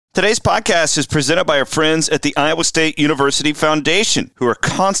Today's podcast is presented by our friends at the Iowa State University Foundation, who are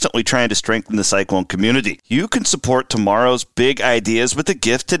constantly trying to strengthen the Cyclone community. You can support tomorrow's big ideas with a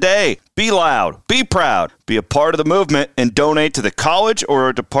gift today. Be loud, be proud, be a part of the movement, and donate to the college or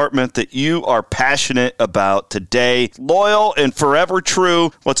a department that you are passionate about today. Loyal and forever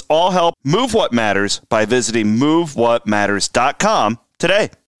true. Let's all help move what matters by visiting movewhatmatters.com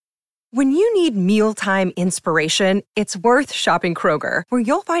today. When you need mealtime inspiration, it's worth shopping Kroger, where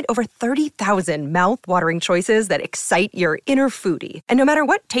you'll find over 30,000 mouth-watering choices that excite your inner foodie. And no matter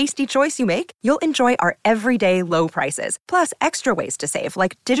what tasty choice you make, you'll enjoy our everyday low prices, plus extra ways to save,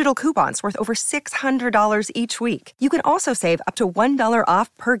 like digital coupons worth over $600 each week. You can also save up to $1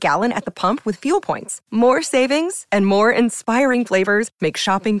 off per gallon at the pump with fuel points. More savings and more inspiring flavors make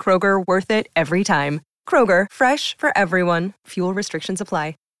shopping Kroger worth it every time. Kroger, fresh for everyone. Fuel restrictions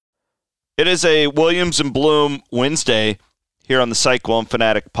apply. It is a Williams and Blum Wednesday here on the Cyclone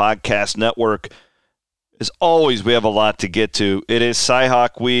Fanatic Podcast Network. As always, we have a lot to get to. It is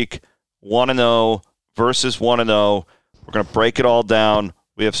Cyhawk Week, 1-0 versus 1-0. We're going to break it all down.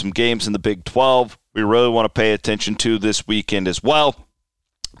 We have some games in the Big 12 we really want to pay attention to this weekend as well.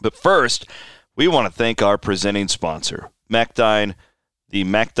 But first, we want to thank our presenting sponsor, Mechdyne, the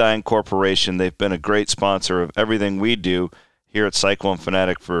Mechdyne Corporation. They've been a great sponsor of everything we do here at Cyclone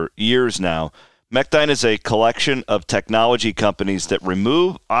Fanatic for years now. Mechdyne is a collection of technology companies that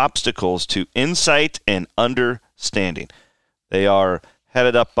remove obstacles to insight and understanding. They are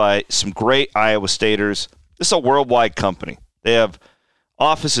headed up by some great Iowa Staters. This is a worldwide company. They have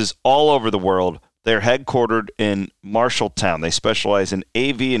offices all over the world. They're headquartered in Marshalltown. They specialize in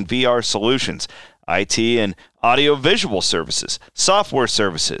AV and VR solutions, IT and audio-visual services, software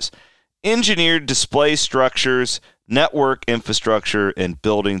services, engineered display structures, network infrastructure, and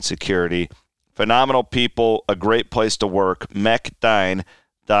building security. Phenomenal people, a great place to work.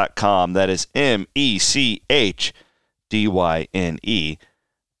 Mechdyne.com. That is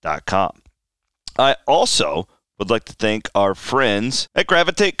MECHDYNE.com. I also would like to thank our friends at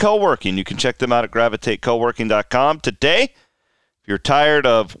Gravitate Co-working. You can check them out at gravitatecoworking.com. Today, if you're tired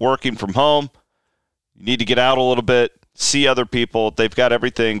of working from home, you need to get out a little bit, see other people. They've got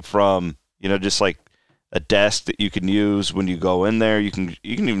everything from, just like a desk that you can use when you go in there. You can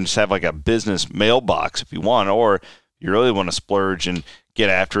even just have like a business mailbox if you want, or you really want to splurge and get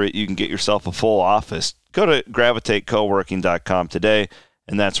after it, you can get yourself a full office. Go to gravitatecoworking.com today,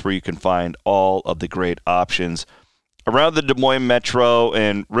 and that's where you can find all of the great options around the Des Moines Metro,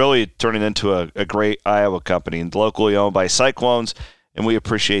 and really turning into a great Iowa company, locally owned by Cyclones, and we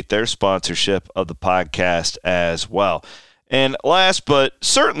appreciate their sponsorship of the podcast as well. And last but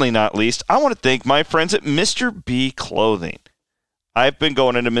certainly not least, I want to thank my friends at Mr. B Clothing. I've been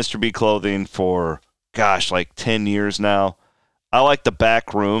going into Mr. B Clothing for, like 10 years now. I like the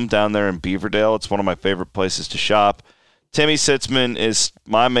back room down there in Beaverdale. It's one of my favorite places to shop. Timmy Sitzman is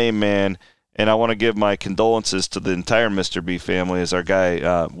my main man, and I want to give my condolences to the entire Mr. B family as our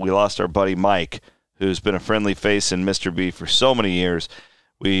guy, we lost our buddy Mike, who's been a friendly face in Mr. B for so many years.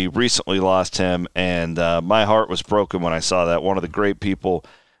 We recently lost him, and my heart was broken when I saw that. One of the great people,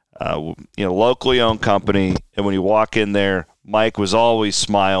 locally owned company, and when you walk in there, Mike was always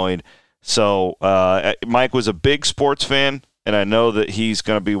smiling. So Mike was a big sports fan, and I know that he's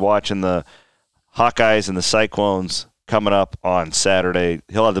going to be watching the Hawkeyes and the Cyclones coming up on Saturday.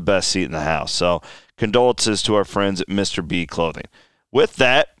 He'll have the best seat in the house. So condolences to our friends at Mr. B Clothing. With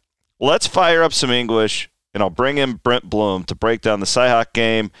that, let's fire up some English, and I'll bring in Brent Blum to break down the Cyhawk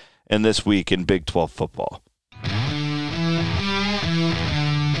game and this week in Big 12 football.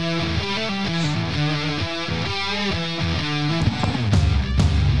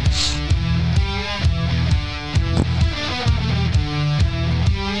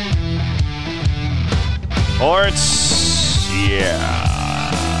 Lawrence,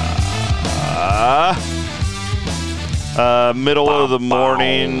 middle of the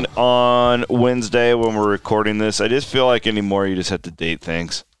morning on Wednesday when we're recording this. I just feel like anymore you just have to date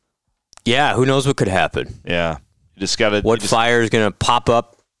things. Yeah, who knows what could happen? Yeah. You just got to. What fire is going to pop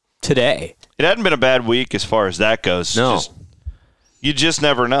up today? It hadn't been a bad week as far as that goes. No. You just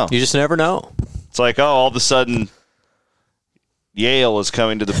never know. You just never know. It's like, all of a sudden, Yale is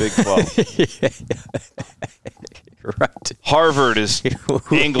coming to the Big 12. Right. Harvard is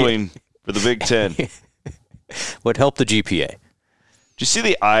angling for the Big 10. What helped the GPA? Did you see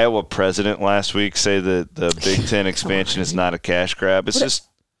the Iowa president last week say that the Big 10 expansion is not a cash grab? It's just...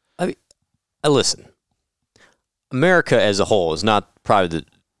 I listen. America as a whole is not probably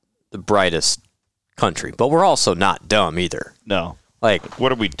the brightest country, but we're also not dumb either. No. Like,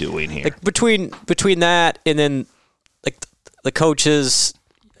 what are we doing here? Like between that and then like the coaches,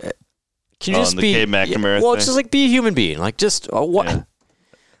 Can you just the be Kay McNamara well, thing? just like be a human being. Like just what?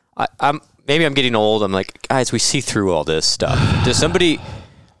 Yeah. I'm maybe I'm getting old. I'm like, guys, we see through all this stuff. Does somebody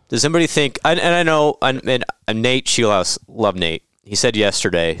think? And I know, and Nate Shieldhouse, love Nate. He said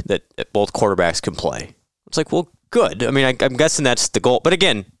yesterday that both quarterbacks can play. It's like, well, good. I mean, I'm guessing that's the goal. But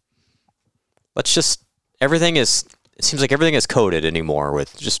again, let's just it seems like everything is coded anymore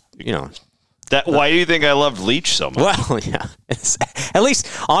with just, Why do you think I loved Leach so much? Well, yeah. At least,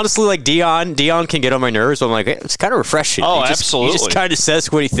 honestly, like Dion can get on my nerves, but I'm like, it's kind of refreshing. Oh, He just kind of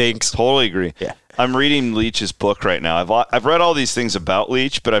says what he thinks. Totally agree. Yeah. I'm reading Leach's book right now. I've read all these things about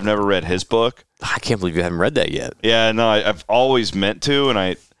Leach, but I've never read his book. I can't believe you haven't read that yet. Yeah, no, I've always meant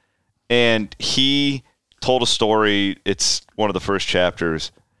to, and he told a story. It's one of the first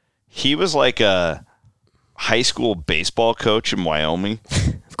chapters. He was like a high school baseball coach in Wyoming.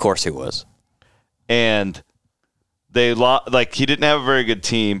 Of course he was. And he didn't have a very good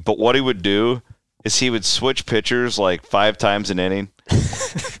team, but what he would do is he would switch pitchers like 5 times an inning,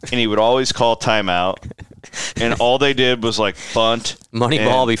 and he would always call timeout, and all they did was like bunt.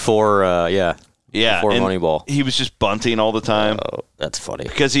 Moneyball before, before Moneyball. He was just bunting all the time. Oh, that's funny.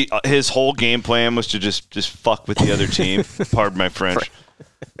 Because his whole game plan was to just fuck with the other team. Pardon my French.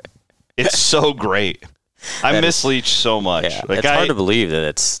 It's so great. I miss Leach so much. Yeah, it's hard to believe that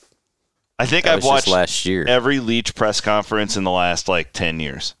it's. I think I've watched last year. every Leach press conference in the last 10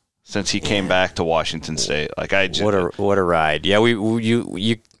 years since he came back to Washington State. What a ride! Yeah, we're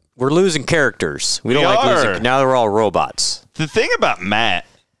losing characters. We don't like losing. Now they're all robots. The thing about Matt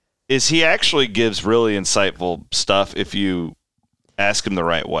is he actually gives really insightful stuff if you ask him the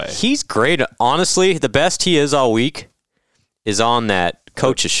right way. He's great. Honestly, the best he is all week is on that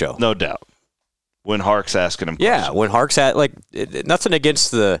coach's show. No doubt. When Hark's asking him questions. Yeah, when Hark's nothing against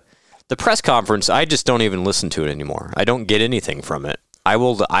the press conference, I just don't even listen to it anymore. I don't get anything from it. I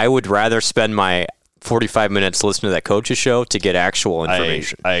would rather spend my 45 minutes listening to that coach's show to get actual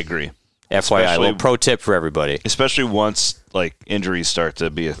information. I agree. FYI, a little pro tip for everybody. Especially once injuries start to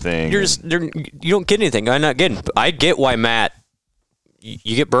be a thing. You don't get anything. I get why Matt.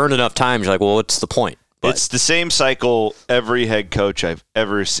 You get burned enough times. You're like, well, what's the point? But it's the same cycle every head coach I've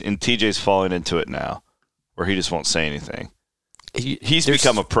ever seen. TJ's falling into it now, where he just won't say anything. He's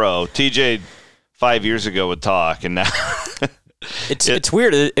become a pro. TJ 5 years ago would talk, and now it's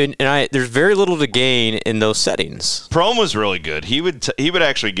weird. And there's very little to gain in those settings. Prom was really good. He would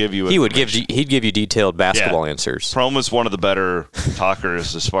actually give you. He'd give you detailed basketball answers. Prom was one of the better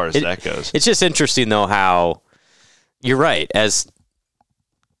talkers as far as that goes. It's just interesting though how you're right. As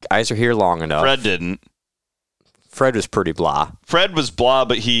guys are here long enough. Fred didn't. Fred was pretty blah. Fred was blah,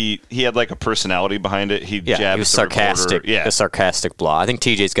 but he had a personality behind it. He was sarcastic. A sarcastic blah. I think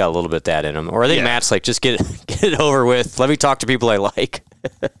TJ's got a little bit of that in him. Or I think Matt's like, just get it over with. Let me talk to people I like.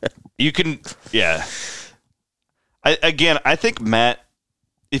 You can, yeah. I think Matt,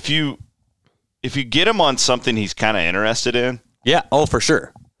 if you get him on something he's kind of interested in. Yeah, for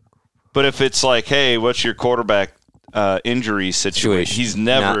sure. But if it's like, hey, what's your quarterback injury situation? He's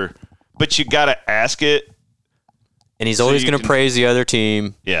never, but you got to ask it. And he's always going to praise the other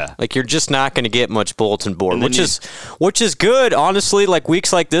team. Yeah. You're just not going to get much bulletin board, which is good, honestly.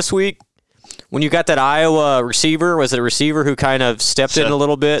 Weeks like this week, when you got that Iowa receiver, was it a receiver who kind of stepped in a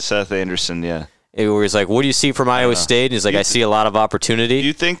little bit? Seth Anderson, yeah. It was like, what do you see from Iowa State? And he's like, I see a lot of opportunity. Do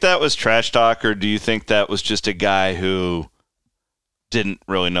you think that was trash talk, or do you think that was just a guy who didn't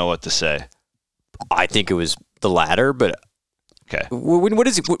really know what to say? I think it was the latter, but... Okay. What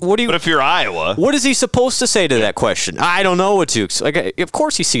is he? What do you? But if you're Iowa, what is he supposed to say to that question? I don't know what to. Of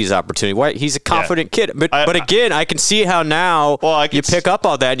course he sees opportunity. Why? He's a confident kid. But again, I can see how now you pick up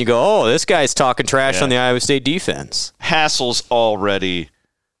on that and you go, oh, this guy's talking trash on the Iowa State defense. Hassle's already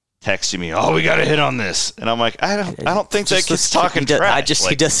texting me, oh, we got to hit on this, and I'm like, I don't think that kid's talking trash.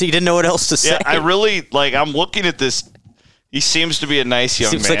 He didn't know what else to say. Yeah, I really I'm looking at this. He seems to be a nice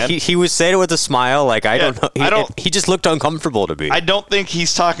young man. Seems like he was saying it with a smile. I don't know. He just looked uncomfortable to me. I don't think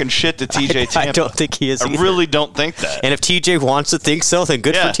he's talking shit to TJ Tampa. I don't think he is either. I really don't think that. And if TJ wants to think so, then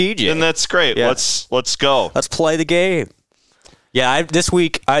good for TJ. Then that's great. Yeah. Let's go. Let's play the game. Yeah, this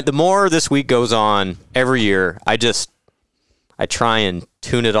week, the more this week goes on every year, I try and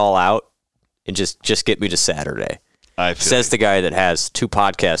tune it all out and just get me to Saturday. Says the guy that has 2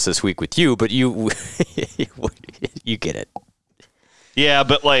 podcasts this week with you, but you get it. Yeah,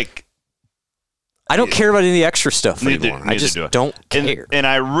 but I don't care about any of the extra stuff anymore. I just don't care. And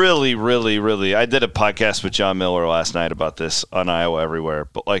I really, really, really, I did a podcast with John Miller last night about this on Iowa Everywhere,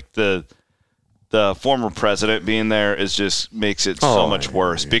 but the former president being there is just makes it so much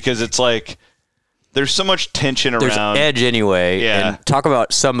worse because it's there's so much tension There's around. edge anyway. Yeah. And talk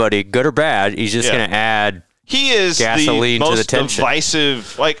about somebody, good or bad, he's just going to add he is gasoline the most to the tension.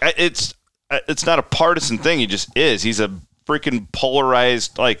 Divisive. Like, it's not a partisan thing. He just is. He's a freaking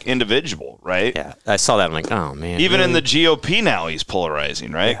polarized individual, right? Yeah, I saw that. I'm like, oh man. Even really? in the GOP now, he's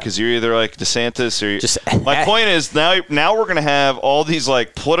polarizing, right? Because you're either like DeSantis or Just my point is now we're going to have all these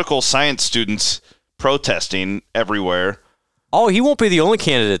political science students protesting everywhere. Oh, he won't be the only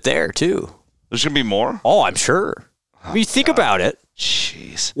candidate there, too. There's going to be more. Oh, I'm sure. I mean, think about it.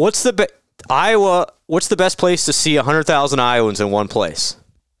 Jeez. What's the Iowa? What's the best place to see 100,000 Iowans in one place?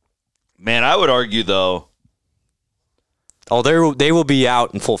 Man, I would argue though. Oh, they will be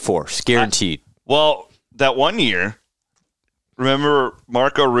out in full force, guaranteed. Well, that one year, remember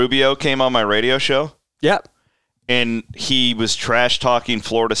Marco Rubio came on my radio show? Yep. And he was trash talking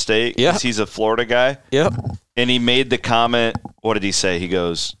Florida State because he's a Florida guy. Yep. And he made the comment, what did he say? He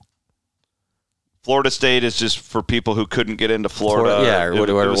goes, Florida State is just for people who couldn't get into Florida. Yeah, or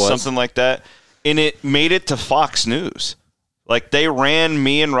whatever it was. Something like that. And it made it to Fox News. They ran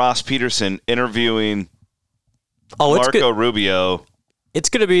me and Ross Peterson interviewing Marco Rubio. It's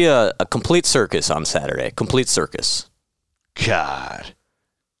going to be a complete circus on Saturday. Complete circus. God.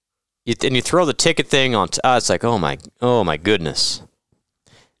 And you throw the ticket thing on. It's like, oh my goodness.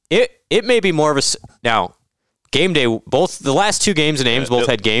 It may be more of a now. Game day. Both the last two games in Ames both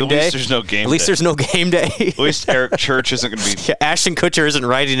had game day. At least there's no game. At least there's no game day. At least Eric Church isn't going to be. Ashton Kutcher isn't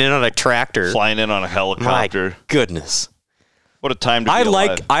riding in on a tractor, flying in on a helicopter. My goodness. What a time to be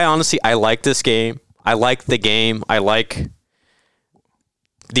alive. I honestly like this game. I like the game. I like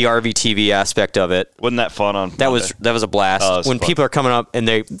the RVTV aspect of it. Wasn't that fun on That was a blast. When fun. people are coming up and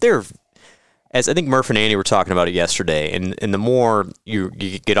they're as I think Murph and Andy were talking about it yesterday, and the more you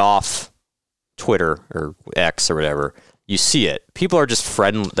get off Twitter or X or whatever, you see it. People are just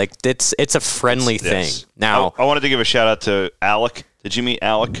friendly. It's a friendly thing. Now I wanted to give a shout out to Alec. Did you meet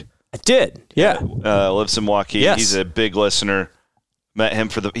Alec? I did. Yeah. Lives in Waukee. Yes. He's a big listener. Met him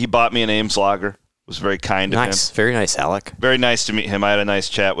he bought me an Ames lager. Was very kind to him. Nice. Very nice, Alec. Very nice to meet him. I had a nice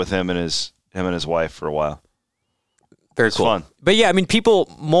chat with him and his wife for a while. Very cool. Fun. But yeah, I mean, people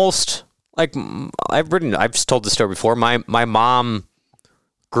I've told this story before. My mom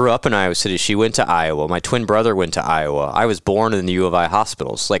grew up in Iowa City. She went to Iowa. My twin brother went to Iowa. I was born in the U of I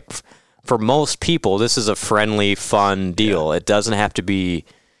hospitals. For most people, this is a friendly, fun deal. Yeah. It doesn't have to be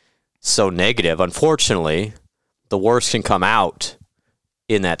so negative. Unfortunately, the worst can come out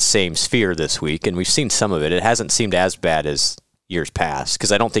in that same sphere this week, and we've seen some of it. It hasn't seemed as bad as years past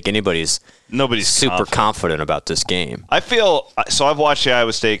because I don't think nobody's super confident about this game. I feel so. I've watched the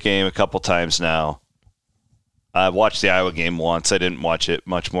Iowa State game a couple times now. I've watched the Iowa game once. I didn't watch it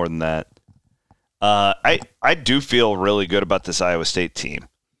much more than that. I do feel really good about this Iowa State team.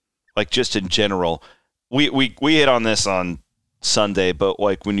 Just in general, we hit on this on Sunday, but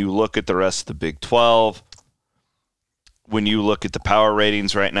when you look at the rest of the Big 12, when you look at the power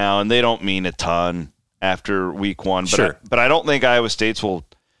ratings right now, and they don't mean a ton after week one, but I don't think Iowa State's will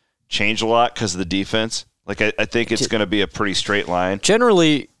change a lot because of the defense. I think it's going to be a pretty straight line.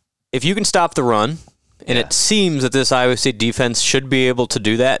 Generally, if you can stop the run, and it seems that this Iowa State defense should be able to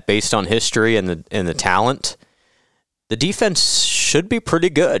do that based on history and the talent, the defense should be pretty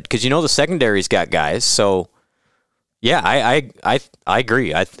good because the secondary's got guys. So, yeah, I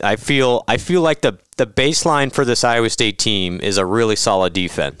agree. I feel like the baseline for this Iowa State team is a really solid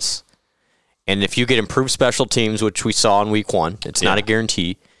defense. And if you get improved special teams, which we saw in week one, it's not a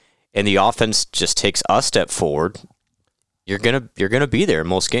guarantee, and the offense just takes a step forward, you're gonna be there in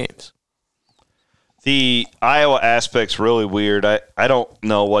most games. The Iowa aspect's really weird. I don't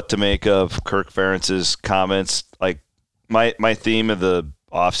know what to make of Kirk Ferentz's comments. My theme of the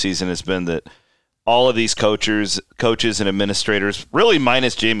offseason has been that all of these coaches and administrators, really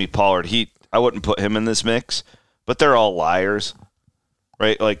minus Jamie Pollard, I wouldn't put him in this mix, but they're all liars,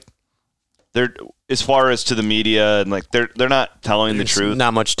 right? They're, as far as to the media, and they're not telling the truth.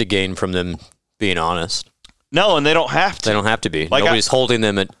 Not much to gain from them being honest. No, and they don't have to. They don't have to be. Nobody's holding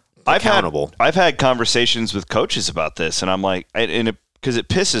them accountable. I've had conversations with coaches about this, and I'm because it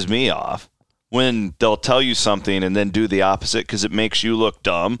pisses me off when they'll tell you something and then do the opposite because it makes you look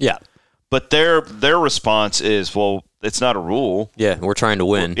dumb. Yeah. But their response is, well, it's not a rule. Yeah, we're trying to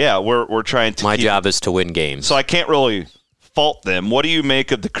win. We're trying to. My job is to win games. So I can't really fault them. What do you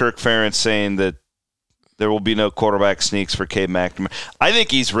make of the Kirk Ferentz saying that there will be no quarterback sneaks for Cade McNamara? I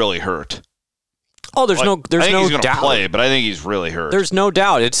think he's really hurt. Oh, there's no doubt. He's going to play, but I think he's really hurt. There's no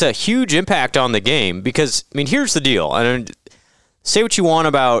doubt. It's a huge impact on the game because, here's the deal. Say what you want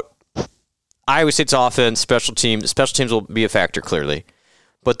about Iowa State's offense, special teams. Special teams will be a factor, clearly.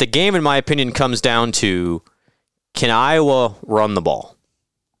 But the game, in my opinion, comes down to, can Iowa run the ball?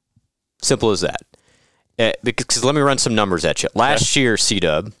 Simple as that. Because let me run some numbers at you. Last year,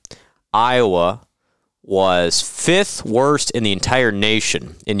 C-Dub, Iowa was 5th worst in the entire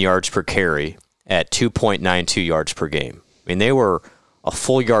nation in yards per carry at 2.92 yards per game. I mean, they were a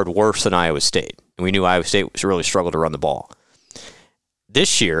full yard worse than Iowa State. And we knew Iowa State was really struggled to run the ball.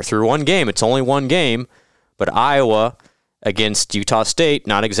 This year, through one game, it's only one game, but Iowa against Utah State,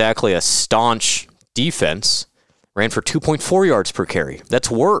 not exactly a staunch defense, ran for 2.4 yards per carry. That's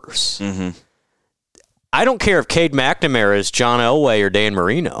worse. Mm-hmm. I don't care if Cade McNamara is John Elway or Dan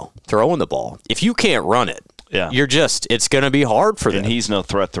Marino throwing the ball. If you can't run it, it's going to be hard for them. And he's no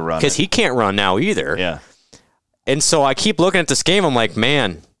threat to run it. Because he can't run now either. Yeah. And so I keep looking at this game. I'm like,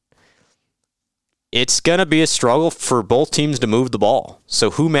 man, it's going to be a struggle for both teams to move the ball.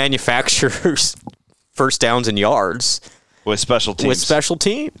 So who manufactures first downs and yards? With special teams.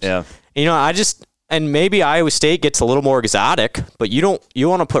 Yeah. And maybe Iowa State gets a little more exotic, but you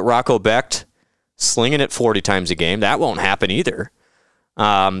want to put Rocco Becht slinging it 40 times a game. That won't happen either.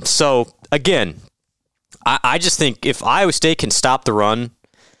 So, again, I just think if Iowa State can stop the run,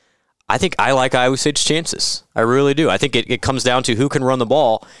 I think I like Iowa State's chances. I really do. I think it comes down to who can run the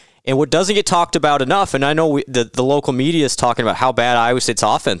ball. And what doesn't get talked about enough, and I know the local media is talking about how bad Iowa State's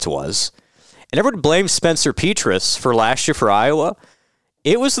offense was, and everyone blames Spencer Petras for last year for Iowa.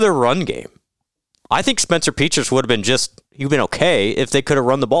 It was their run game. I think Spencer Petras would have been okay if they could have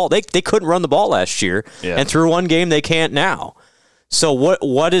run the ball. They couldn't run the ball last year, and through one game they can't now. So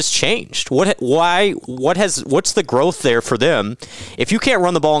what has changed? What's the growth there for them? If you can't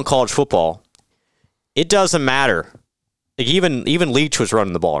run the ball in college football, it doesn't matter. Like even Leach was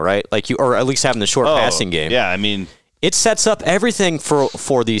running the ball, right? Or at least having the short passing game. Yeah, I mean, it sets up everything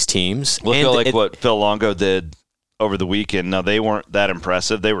for these teams. Look at what Phil Longo did over the weekend. Now, they weren't that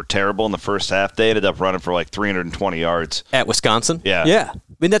impressive. They were terrible in the first half. They ended up running for 320 yards. At Wisconsin? Yeah. Yeah. I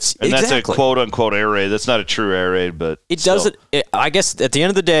mean, that's a quote-unquote air raid. That's not a true air raid, but it doesn't. I guess at the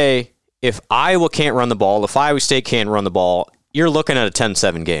end of the day, if Iowa can't run the ball, if Iowa State can't run the ball, you're looking at a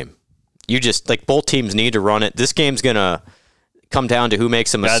 10-7 game. You just, both teams need to run it. This game's going to come down to who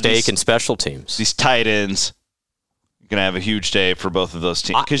makes a mistake in special teams. These tight ends are going to have a huge day for both of those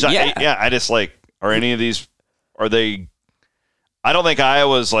teams. Because I just are any of these... I don't think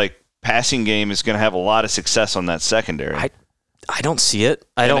Iowa's passing game is going to have a lot of success on that secondary. I don't see it.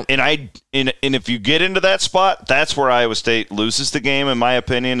 And if you get into that spot, that's where Iowa State loses the game, in my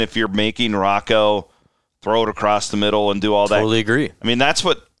opinion. If you're making Rocco throw it across the middle and do all that, totally agree. I mean, that's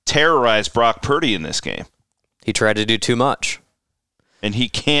what terrorized Brock Purdy in this game. He tried to do too much, and he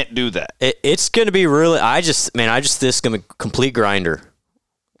can't do that. It's going to be really. This is going to be a complete grinder.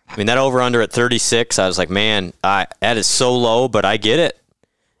 I mean, that over-under at 36, I was like, man, that is so low, but I get it.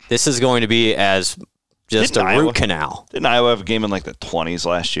 This is going to be as just a root canal. Didn't Iowa have a game in the 20s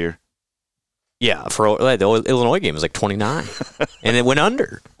last year? Yeah, for the Illinois game was 29, and it went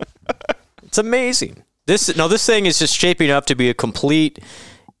under. It's amazing. This thing is just shaping up to be a complete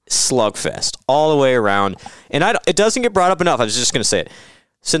slugfest all the way around, and it doesn't get brought up enough. I was just going to say it.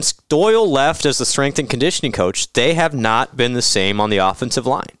 Since Doyle left as the strength and conditioning coach, they have not been the same on the offensive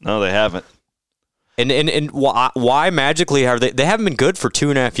line. No, they haven't. And why magically are they haven't been good for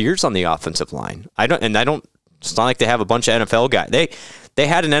 2.5 years on the offensive line? It's not like they have a bunch of NFL guys. They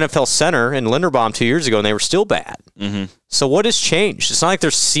had an NFL center in Linderbaum 2 years ago, and they were still bad. Mm-hmm. So what has changed? It's not like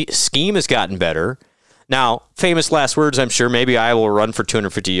their scheme has gotten better. Now, famous last words, I'm sure. Maybe I will run for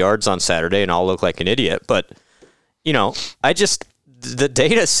 250 yards on Saturday, and I'll look like an idiot. But, the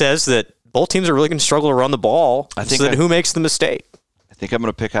data says that both teams are really going to struggle to run the ball. Who makes the mistake? I think I'm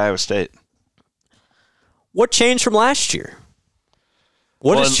going to pick Iowa State. What changed from last year?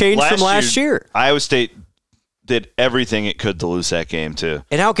 What has changed from last year? Iowa State did everything it could to lose that game, too.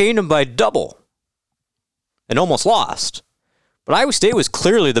 And outgained them by double. And almost lost. But Iowa State was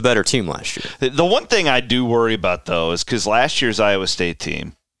clearly the better team last year. The one thing I do worry about, though, is because last year's Iowa State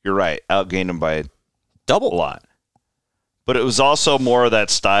team, you're right, outgained them by double a lot. But it was also more of that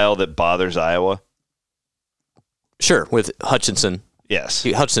style that bothers Iowa. Sure, with Hutchinson. Yes.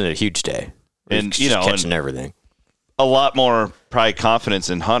 Hutchinson had a huge day. And, catching everything. A lot more probably confidence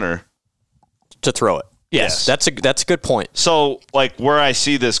in Hunter. To throw it. Yes. That's a good point. So, where I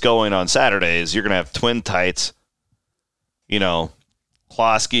see this going on Saturday is you're going to have twin tights,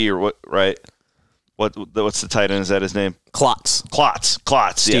 Klosky or what, right? What's the tight end? Is that his name? Klotz.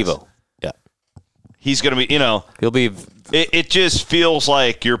 Steve-O. Yeah. He's going to be, He'll be... It just feels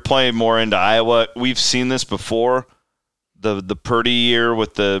like you're playing more into Iowa. We've seen this before. The Purdy year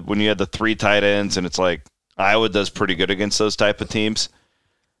when you had the three tight ends, and it's Iowa does pretty good against those type of teams.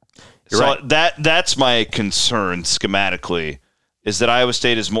 So that's my concern schematically, is that Iowa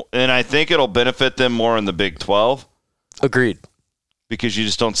State is more, and I think it'll benefit them more in the Big 12. Agreed. Because you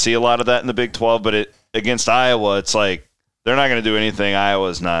just don't see a lot of that in the Big 12, but against Iowa, it's like they're not going to do anything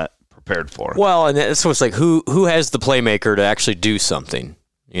Iowa's not prepared for. Well, and so it's like who has the playmaker to actually do something?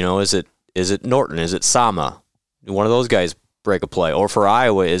 Is it Norton? Is it Sama? One of those guys break a play? Or for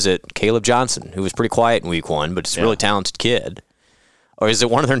Iowa, is it Caleb Johnson, who was pretty quiet in week 1, but is a really talented kid? Or is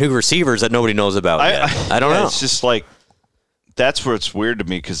it one of their new receivers that nobody knows about yet? I don't know. It's just like, that's where it's weird to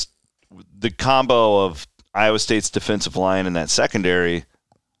me, because the combo of Iowa State's defensive line and that secondary,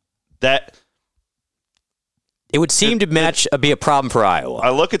 that it would seem to be a problem for Iowa. I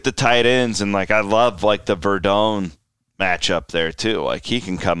look at the tight ends and I love the Verdone matchup there too. He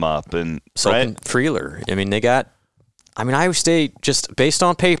can come up and Can Freeler. Iowa State, just based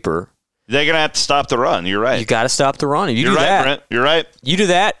on paper, they're gonna have to stop the run. You're right. You got to stop the run. You're right, Brent. You're right. You do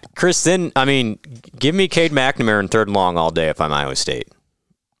that, Chris. Then give me Cade McNamara in 3rd and long all day if I'm Iowa State.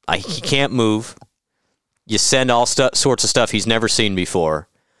 He can't move. You send all sorts of stuff he's never seen before.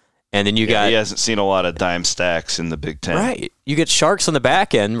 And then he hasn't seen a lot of dime stacks in the Big Ten. Right. You get Sharks on the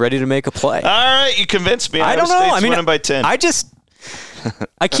back end ready to make a play. All right, you convinced me. I don't know. State's winning by 10.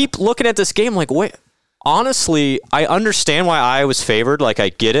 I keep looking at this game wait. Honestly, I understand why Iowa's favored. I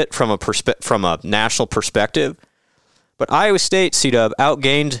get it from a national perspective. But Iowa State, C-Dub,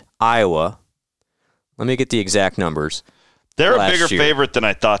 outgained Iowa. Let me get the exact numbers. They're a bigger favorite than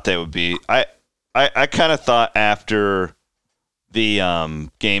I thought they would be. I kind of thought after the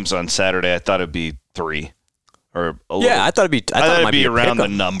games on Saturday, I thought it'd be 3 or a little. Yeah, I thought it'd be around the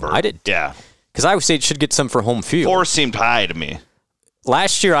number. I did. Yeah, because Iowa State should get some for home field. 4 seemed high to me.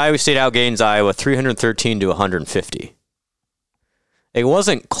 Last year, Iowa State outgains Iowa 313 to 150. It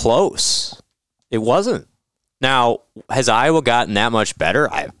wasn't close. It wasn't. Now, has Iowa gotten that much better?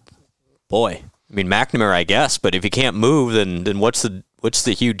 McNamara, I guess, but if he can't move, then what's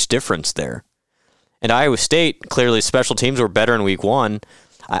the huge difference there? And Iowa State, clearly special teams were better in week 1.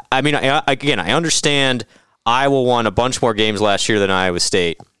 I understand Iowa won a bunch more games last year than Iowa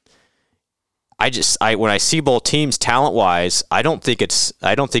State. When I see both teams talent-wise, I don't think it's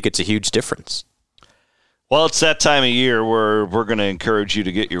a huge difference. Well, it's that time of year where we're going to encourage you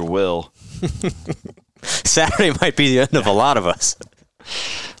to get your will. Saturday might be the end of a lot of us.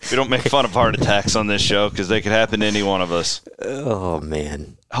 We don't make fun of heart attacks on this show because they could happen to any one of us. Oh,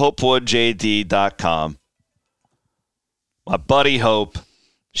 man. HopeWoodJD.com. My buddy Hope,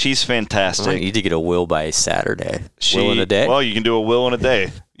 she's fantastic. I need to get a will by Saturday. Will in a day? Well, you can do a will in a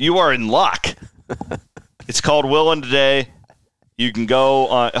day. You are in luck. It's called Will in a Day. You can go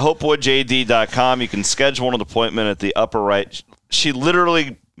on HopeWoodJD.com. You can schedule an appointment at the upper right. She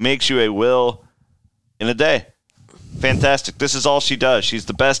literally makes you a will in a day. Fantastic. This is all she does. She's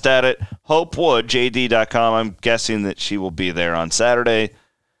the best at it. HopeWoodJD.com. I'm guessing that she will be there on Saturday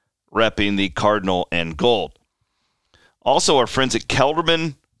repping the Cardinal and Gold. Also, our friends at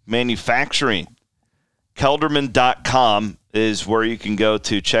Kelderman Manufacturing. Kelderman.com is where you can go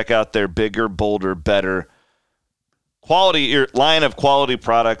to check out their bigger, bolder, better quality line of quality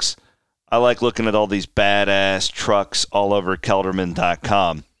products. I like looking at all these badass trucks all over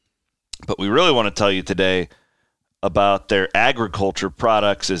Kelderman.com. But we really want to tell you today about their agriculture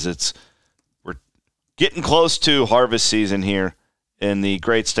products as we're getting close to harvest season here in the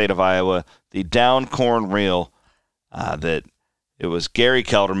great state of Iowa. The down corn reel that it was Gary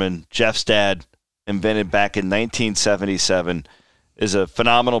Kelderman, Jeff's dad, invented back in 1977, is a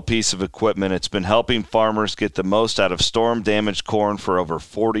phenomenal piece of equipment. It's been helping farmers get the most out of storm-damaged corn for over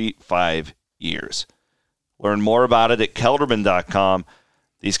 45 years. Learn more about it at Kelderman.com.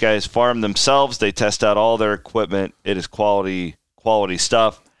 These guys farm themselves. They test out all their equipment. It is quality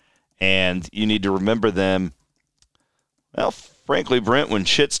stuff, and you need to remember them, well, frankly, Brent, when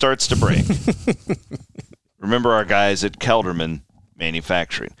shit starts to break. Remember our guys at Kelderman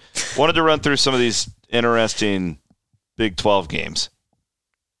Manufacturing. Wanted to run through some of these interesting Big 12 games.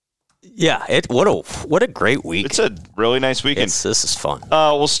 Yeah, what a great week. It's a really nice weekend. This is fun.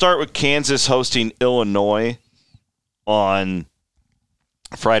 We'll start with Kansas hosting Illinois on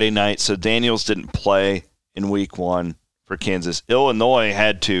Friday night. So Daniels didn't play in week 1 for Kansas. Illinois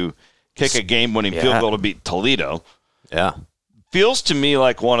had to kick a game-winning field goal to beat Toledo. Yeah. Feels to me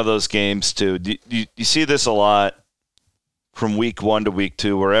like one of those games, too. You see this a lot from week 1 to week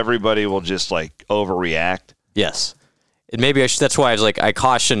 2 where everybody will just, overreact. Yes. And maybe that's why I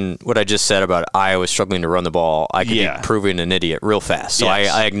caution what I just said about Iowa struggling to run the ball. I could be proving an idiot real fast. So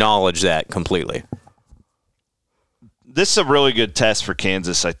yes. I acknowledge that completely. This is a really good test for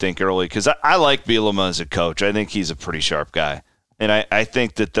Kansas, I think, early, because I like Bielema as a coach. I think he's a pretty sharp guy. And I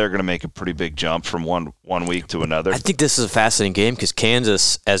think that they're going to make a pretty big jump from one week to another. I think this is a fascinating game because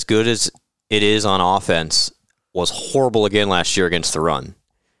Kansas, as good as it is on offense, was horrible again last year against the run.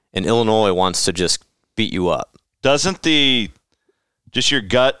 And Illinois wants to just beat you up. Doesn't just your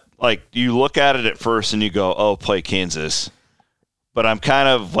gut, like you look at it at first and you go, oh, play Kansas. But I'm kind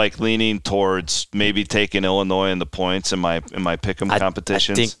of like leaning towards maybe taking Illinois in the points in my pick'em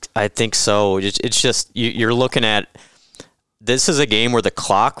competitions. I think so. It's just you're looking at this is a game where the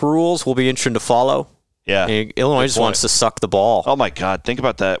clock rules will be interesting to follow. Yeah, Illinois just wants to suck the ball. Oh my God! Think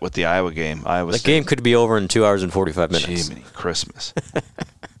about that with the Iowa game. The game could be over in 2 hours and 45 minutes. Jiminy Christmas!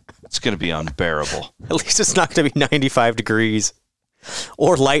 It's going to be unbearable. At least it's not going to be 95 degrees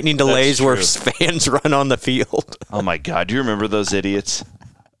or lightning delays where fans run on the field. Oh my God! Do you remember those idiots?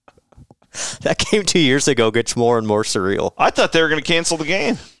 That game 2 years ago gets more and more surreal. I thought they were going to cancel the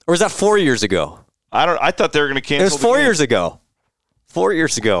game. Or was that 4 years ago? I thought they were going to cancel. It was 4 years ago. 4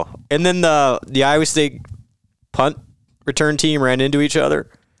 years ago. And then the Iowa State punt return team ran into each other.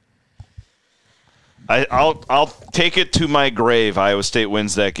 I'll take it to my grave. Iowa State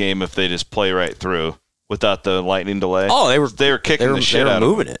wins that game if they just play right through without the lightning delay. Oh, they were kicking the shit out of them. They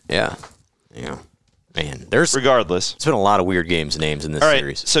were moving it. Yeah. Man, regardless. It's been a lot of weird games and names in this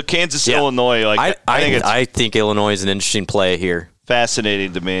series. So Kansas, Illinois, I think Illinois is an interesting play here.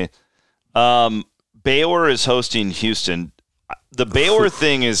 Fascinating to me. Baylor is hosting Houston. The Baylor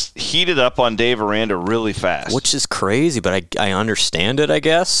thing is heated up on Dave Aranda really fast. Which is crazy, but I understand it, I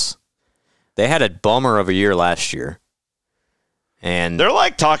guess. They had a bummer of a year last year. And they're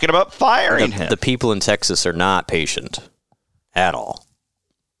like talking about firing him. The people in Texas are not patient at all.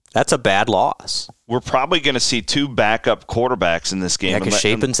 That's a bad loss. We're probably going to see 2 backup quarterbacks in this game. Yeah, because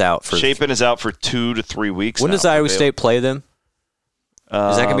Shapen's out. Shapen is out for 2 to 3 weeks. When does Iowa State play them? Is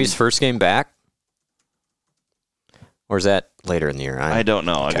that going to be his first game back? Or is that later in the year? I don't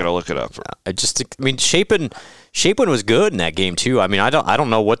know. I got to look it up. Shapen was good in that game too. I mean, I don't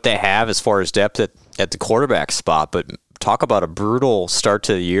know what they have as far as depth at the quarterback spot, but talk about a brutal start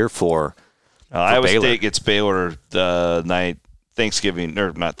to the year for Iowa Baylor. State gets Baylor the night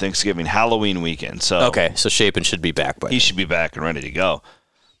Halloween weekend. So okay, so Shapen should be back he should be back and ready to go.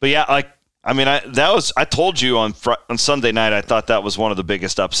 But yeah, I told you on Sunday night I thought that was one of the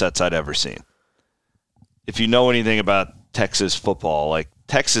biggest upsets I'd ever seen. If you know anything about Texas football, like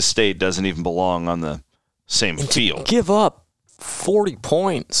Texas State doesn't even belong on the same field. Give up 40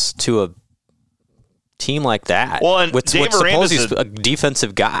 points to a team like that. Well, and Dave Aranda's he's a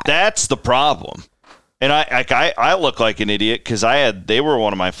defensive guy. That's the problem. And I look like an idiot because they were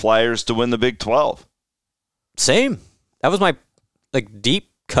one of my flyers to win the Big 12. Same. That was my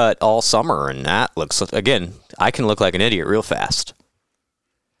deep cut all summer, and that looks again. I can look like an idiot real fast.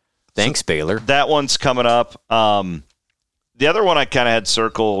 Thanks, Baylor. That one's coming up. The other one I kind of had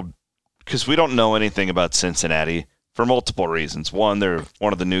circled because we don't know anything about Cincinnati for multiple reasons. One, they're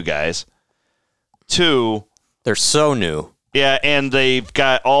one of the new guys. 2, they're so new. Yeah, and they've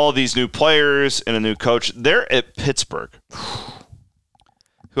got all these new players and a new coach. They're at Pittsburgh,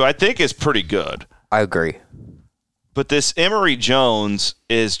 who I think is pretty good. I agree. But this Emory Jones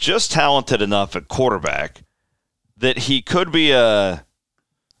is just talented enough at quarterback that he could be a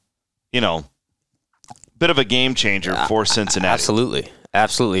bit of a game changer for Cincinnati.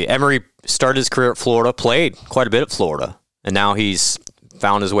 Absolutely. Emory started his career at Florida, played quite a bit at Florida, and now he's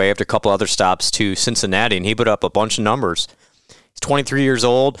found his way after a couple other stops to Cincinnati, and he put up a bunch of numbers. He's 23 years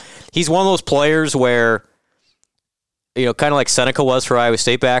old. He's one of those players where, kind of like Seneca was for Iowa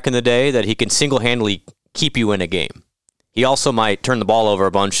State back in the day, that he can single-handedly keep you in a game. He also might turn the ball over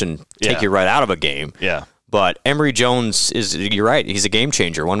a bunch and take you right out of a game. Yeah. But Emory Jones you're right, he's a game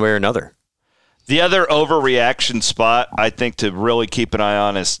changer one way or another. The other overreaction spot I think to really keep an eye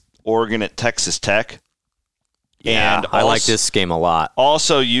on is Oregon at Texas Tech. Yeah, and I like this game a lot.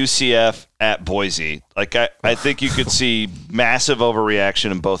 Also UCF at Boise. I think you could see massive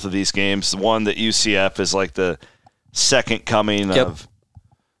overreaction in both of these games. One, that UCF is like the second coming of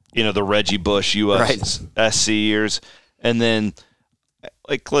the Reggie Bush USC years. And then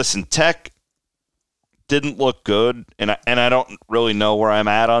listen, Tech didn't look good, and I don't really know where I'm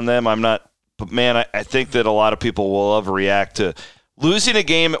at on them. I'm not, but man, I think that a lot of people will overreact to losing a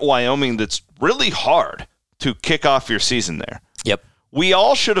game at Wyoming that's really hard to kick off your season there. Yep. We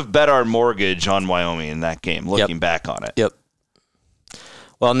all should have bet our mortgage on Wyoming in that game, looking back on it. Yep.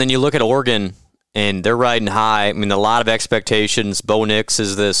 Well, and then you look at Oregon, and they're riding high. I mean, a lot of expectations. Bo Nix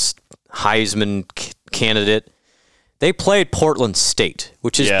is this Heisman candidate. They played Portland State,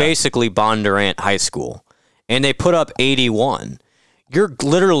 which is basically Bondurant High School, and they put up 81. You're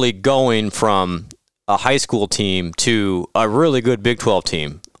literally going from a high school team to a really good Big 12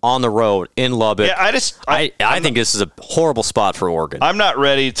 team on the road in Lubbock. Yeah, I think this is a horrible spot for Oregon. I'm not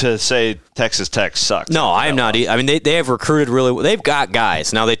ready to say Texas Tech sucks. No, I'm not. I mean, they have recruited really well. They've got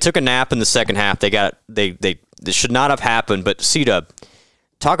guys. Now, they took a nap in the second half. They should not have happened, but C-Dub,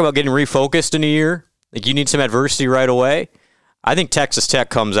 talk about getting refocused in a year. Like, you need some adversity right away. I think Texas Tech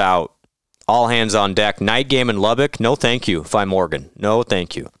comes out all hands on deck. Night game in Lubbock, no thank you if I'm Oregon. No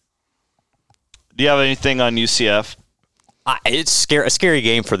thank you. Do you have anything on UCF? It's a scary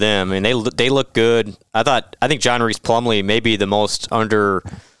game for them. I mean, they look good. I think John Reese Plumlee may be the most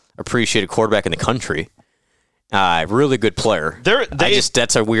underappreciated quarterback in the country. Really good player.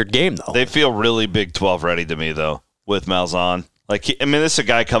 That's a weird game, though. They feel really Big 12 ready to me, though, with Malzahn. This is a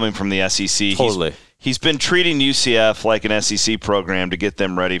guy coming from the SEC. Totally. He's been treating UCF like an SEC program to get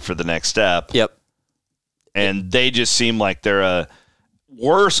them ready for the next step. Yep. And they just seem like they're a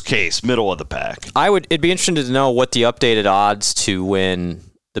worst case middle of the pack. It'd be interesting to know what the updated odds to win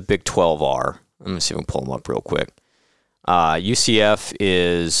the Big 12 are. Let me see if we can pull them up real quick. UCF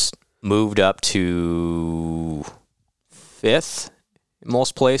is moved up to 5th in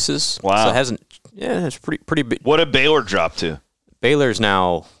most places. Wow. So it hasn't. Yeah, it's pretty big. What did Baylor drop to? Baylor's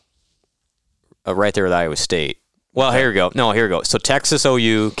now right there with Iowa State. Well, okay. Here we go. No, here we go. So Texas,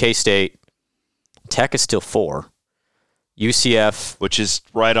 OU, K-State. Tech is still 4. UCF. Which is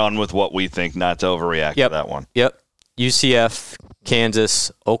right on with what we think, not to overreact to that one. Yep. UCF,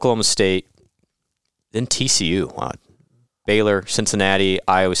 Kansas, Oklahoma State, then TCU. Wow. Baylor, Cincinnati,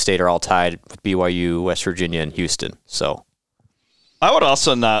 Iowa State are all tied with BYU, West Virginia, and Houston. So I would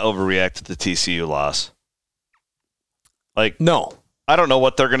also not overreact to the TCU loss. No. I don't know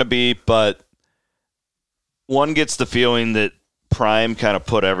what they're going to be, but one gets the feeling that Prime kind of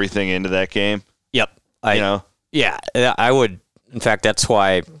put everything into that game. Yep. Yeah, I would. In fact, that's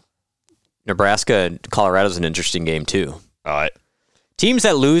why Nebraska and Colorado is an interesting game, too. All right. Teams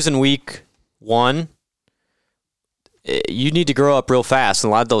that lose in week 1, you need to grow up real fast, and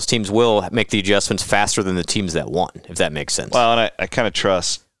a lot of those teams will make the adjustments faster than the teams that won, if that makes sense. Well, and I kind of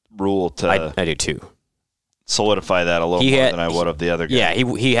trust Rule to I do, too. Solidify that a little more than I would of the other guy. Yeah,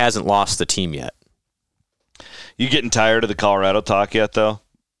 he hasn't lost the team yet. You getting tired of the Colorado talk yet, though?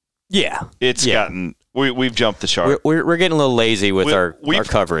 Yeah. It's gotten... We've jumped the shark. We're getting a little lazy with our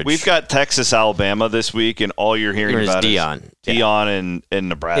coverage. We've got Texas, Alabama this week, and all you're hearing about is Deion and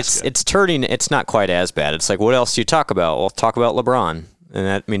Nebraska. It's turning. It's not quite as bad. It's like, what else do you talk about? Well, talk about LeBron.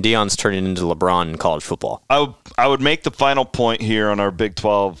 And Deion's turning into LeBron in college football. I would make the final point here on our Big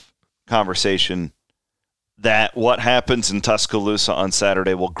 12 conversation that what happens in Tuscaloosa on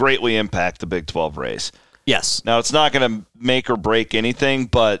Saturday will greatly impact the Big 12 race. Yes. Now, it's not going to make or break anything,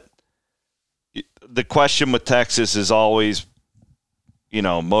 but the question with Texas is always,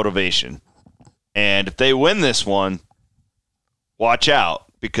 motivation. And if they win this one, watch out,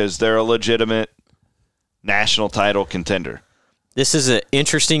 because they're a legitimate national title contender. This is an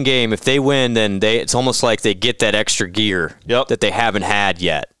interesting game. If they win, then it's almost like they get that extra gear that they haven't had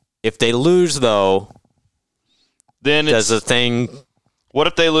yet. If they lose, though, then does the thing... What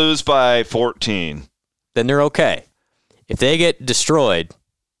if they lose by 14? Then they're okay. If they get destroyed...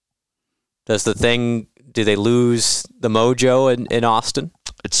 do they lose the mojo in Austin?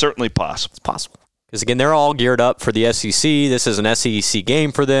 It's certainly possible. It's possible. Because, again, they're all geared up for the SEC. This is an SEC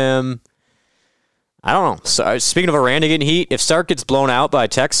game for them. I don't know. So, speaking of Aranda getting heat, if Stark gets blown out by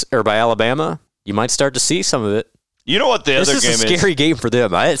Texas or by Alabama, you might start to see some of it. You know what the other game is? This is a scary game for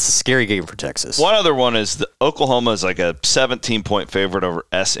them. It's a scary game for Texas. One other one is that Oklahoma is like a 17-point favorite over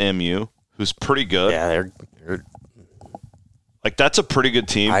SMU, who's pretty good. Yeah, they're that's a pretty good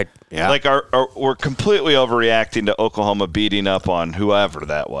team. Yeah. We're completely overreacting to Oklahoma beating up on whoever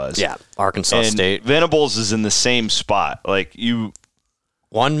that was. Yeah, Arkansas State. Venables is in the same spot.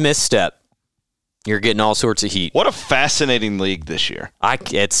 One misstep, you're getting all sorts of heat. What a fascinating league this year.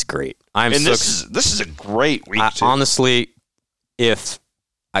 It's great. This is a great week. Honestly, if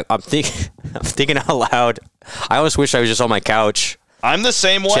I'm thinking out loud, I always wish I was just on my couch. I'm the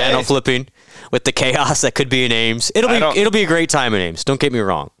same way. Channel flipping with the chaos that could be in Ames. It'll be a great time in Ames. Don't get me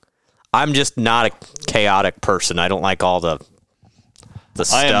wrong. I'm just not a chaotic person. I don't like all the stuff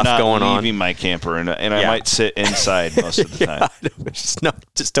going on. I am not leaving my camper, and I might sit inside most of the time.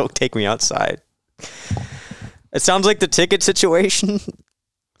 Just don't take me outside. It sounds like the ticket situation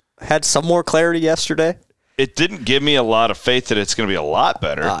had some more clarity yesterday. It didn't give me a lot of faith that it's going to be a lot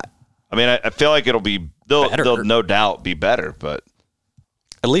better. I feel like they'll no doubt be better, but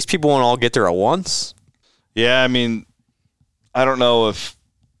at least people won't all get there at once. Yeah, I don't know if...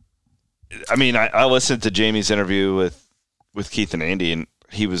 I listened to Jamie's interview with Keith and Andy, and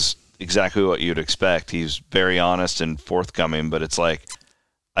he was exactly what you'd expect. He's very honest and forthcoming, but it's like,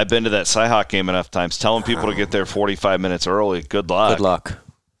 I've been to that Cyhawk game enough times telling people to get there 45 minutes early. Good luck. Good luck.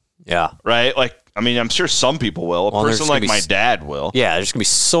 Yeah. Right? Like, I mean, I'm sure some people will. A person like my dad will. Yeah, there's going to be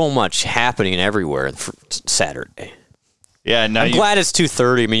so much happening everywhere for Saturday. Yeah, now I'm glad it's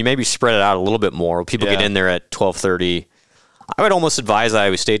 2:30. I mean, you maybe spread it out a little bit more. People get in there at 12:30. I would almost advise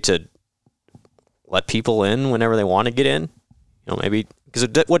Iowa State to let people in whenever they want to get in. Maybe because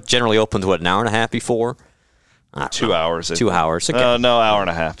what generally opens an hour and a half before. 2 hours. 2 hours. Okay. No, hour and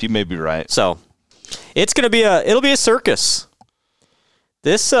a half. You may be right. So it's going to be a circus.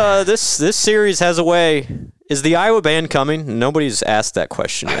 This series has a way. Is the Iowa band coming? Nobody's asked that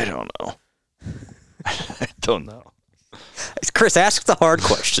question yet. I don't know. I don't know. Chris, ask the hard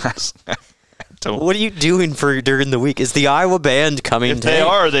questions. What are you doing during the week? Is the Iowa band coming? If they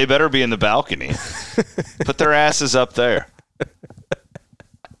are, they better be in the balcony. Put their asses up there.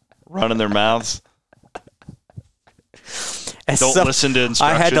 Running their mouths. Don't listen to instructions.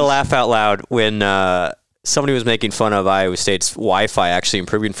 I had to laugh out loud when somebody was making fun of Iowa State's Wi-Fi actually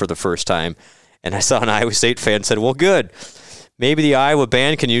improving for the first time. And I saw an Iowa State fan said, well, good. Maybe the Iowa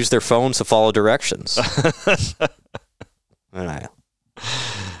band can use their phones to follow directions. And I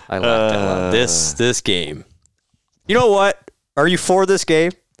laughed out loud. This game. You know what? Are you for this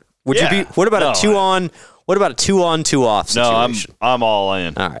game? Would you be? What about a 2-on? What about a 2-on, 2-off situation? No, I'm all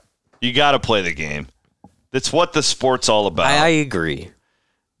in. All right. You got to play the game. That's what the sport's all about. I agree.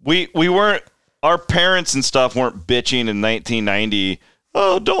 We weren't. Our parents and stuff weren't bitching in 1990.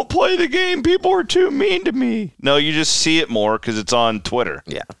 Oh, don't play the game. People are too mean to me. No, you just see it more because it's on Twitter.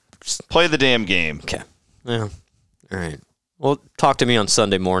 Yeah. Just play the damn game. Okay. Yeah. All right. Well, talk to me on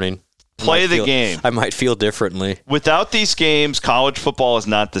Sunday morning. Play the game. I might feel differently. Without these games, college football is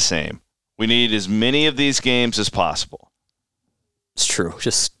not the same. We need as many of these games as possible. It's true.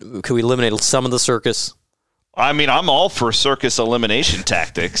 Just could we eliminate some of the circus? I mean, I'm all for circus elimination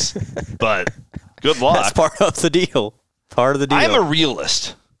tactics, but good luck. That's part of the deal. Part of the deal. I'm a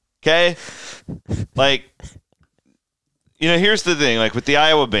realist, okay? Like, here's the thing. Like with the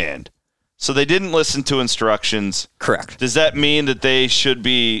Iowa band, so they didn't listen to instructions. Correct. Does that mean that they should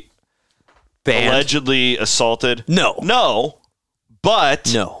be banned? Allegedly assaulted? No.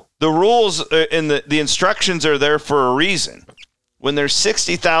 But no. The rules and the instructions are there for a reason. When there's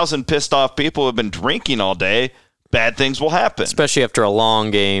 60,000 pissed off people who have been drinking all day, bad things will happen. Especially after a long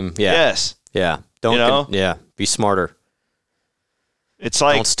game. Yeah. Yes. Yeah. Be smarter. It's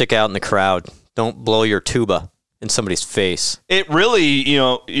like, don't stick out in the crowd. Don't blow your tuba in somebody's face. It really,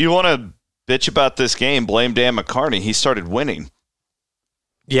 you want to bitch about this game, blame Dan McCarney. He started winning.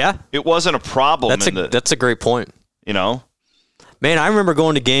 Yeah. It wasn't a problem. That's a great point. Man, I remember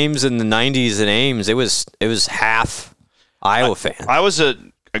going to games in the 90s in Ames. It was half Iowa fan. I was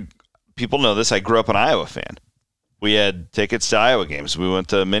people know this, I grew up an Iowa fan. We had tickets to Iowa games. We went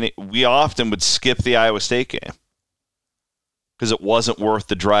to we often would skip the Iowa State game because it wasn't worth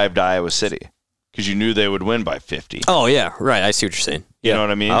the drive to Iowa City because you knew they would win by 50. Oh yeah, right. I see what you're saying. You know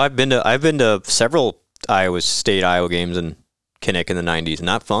what I mean? I've been to several Iowa games in Kinnick in the 90s.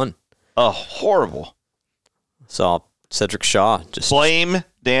 Not fun. Oh, horrible. Saw Cedric Shaw just blame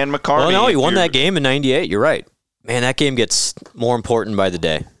Dan McCarney. Well, no, he won that game in '98. You're right. Man, that game gets more important by the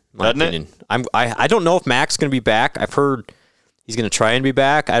day. Doesn't it? I don't know if Mac's going to be back. I've heard he's going to try and be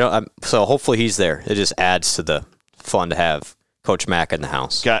back. So hopefully he's there. It just adds to the fun to have Coach Mac in the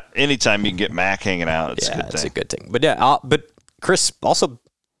house. Anytime you can get Mac hanging out, it's a good thing. It's a good thing. But yeah, but Chris also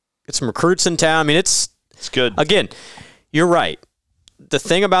get some recruits in town. I mean, it's good. Again, you're right. The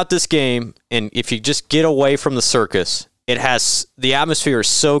thing about this game, and if you just get away from the circus, the atmosphere is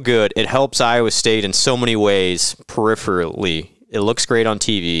so good. It helps Iowa State in so many ways peripherally. It looks great on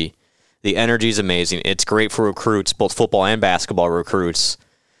TV. The energy is amazing. It's great for recruits, both football and basketball recruits.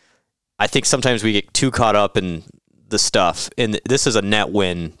 I think sometimes we get too caught up in the stuff, and this is a net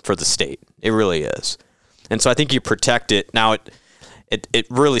win for the state. It really is. And so I think you protect it. Now, it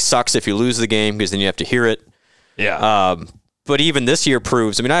really sucks if you lose the game because then you have to hear it. Yeah. But even this year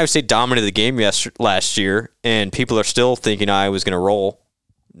proves, Iowa State dominated the game last year, and people are still thinking Iowa was going to roll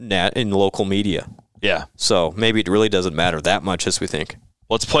in local media. Yeah. So maybe it really doesn't matter that much as we think.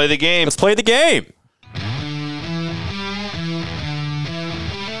 Let's play the game. Let's play the game.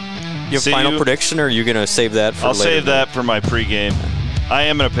 You have a final prediction, or are you going to save that for later? I'll save that for my pregame. I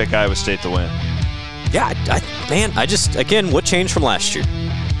am going to pick Iowa State to win. Yeah, again, what changed from last year?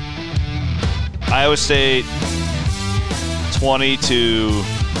 Iowa State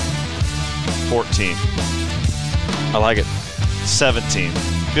 20-14. I like it. 17.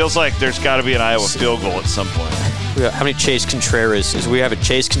 Feels like there's got to be an Iowa field goal at some point. How many Chase Contreras? We have a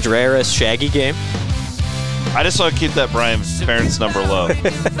Chase Contreras Shaggy game? I just want to keep that Brian Ferentz number low.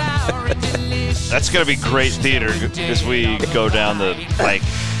 That's going to be great theater as we go down the pike.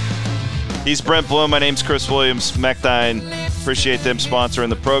 He's Brent Blum. My name's Chris Williams. Mechdine. Appreciate them sponsoring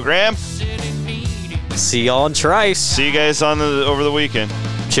the program. See y'all in Trice. See you guys over the weekend.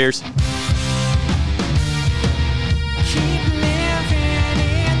 Cheers.